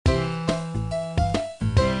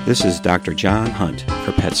This is Dr. John Hunt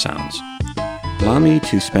for Pet Sounds. Allow me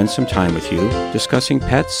to spend some time with you discussing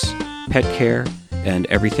pets, pet care, and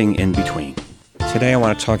everything in between. Today I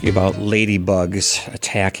want to talk to you about ladybugs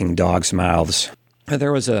attacking dogs' mouths.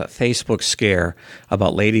 There was a Facebook scare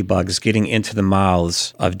about ladybugs getting into the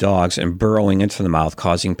mouths of dogs and burrowing into the mouth,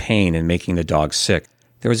 causing pain and making the dog sick.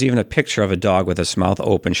 There was even a picture of a dog with its mouth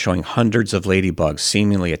open showing hundreds of ladybugs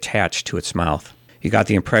seemingly attached to its mouth. You got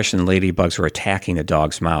the impression ladybugs were attacking the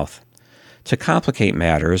dog's mouth. To complicate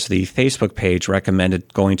matters, the Facebook page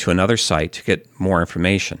recommended going to another site to get more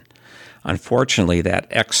information. Unfortunately, that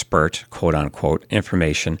expert, quote-unquote,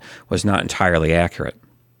 information was not entirely accurate.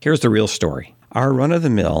 Here's the real story. Our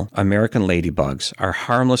run-of-the-mill American ladybugs are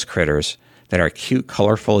harmless critters that are cute,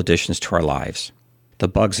 colorful additions to our lives. The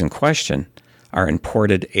bugs in question are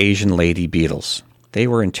imported Asian lady beetles. They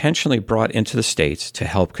were intentionally brought into the States to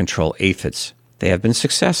help control aphids. They have been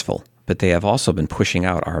successful, but they have also been pushing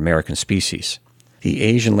out our American species. The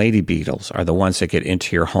Asian lady beetles are the ones that get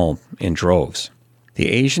into your home in droves. The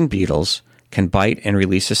Asian beetles can bite and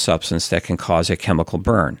release a substance that can cause a chemical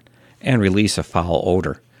burn and release a foul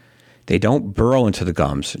odor. They don't burrow into the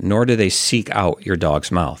gums, nor do they seek out your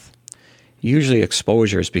dog's mouth. Usually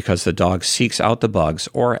exposure is because the dog seeks out the bugs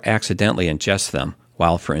or accidentally ingests them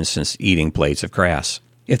while, for instance, eating blades of grass.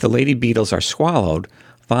 If the lady beetles are swallowed,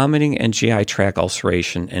 vomiting and GI tract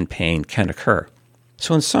ulceration and pain can occur.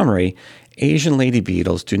 So in summary, Asian lady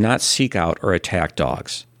beetles do not seek out or attack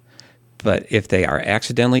dogs. But if they are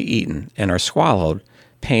accidentally eaten and are swallowed,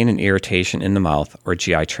 pain and irritation in the mouth or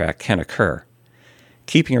GI tract can occur.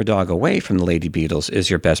 Keeping your dog away from the lady beetles is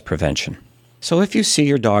your best prevention. So if you see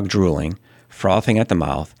your dog drooling, frothing at the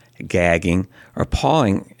mouth, gagging, or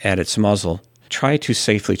pawing at its muzzle, try to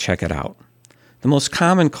safely check it out. The most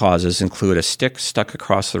common causes include a stick stuck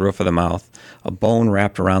across the roof of the mouth, a bone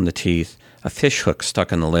wrapped around the teeth, a fish hook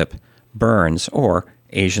stuck in the lip, burns, or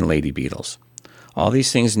Asian lady beetles. All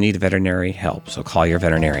these things need veterinary help, so call your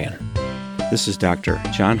veterinarian. This is Dr.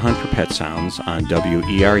 John Hunt for Pet Sounds on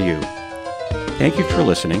WERU. Thank you for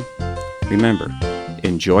listening. Remember,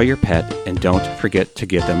 enjoy your pet and don't forget to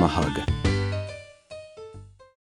give them a hug.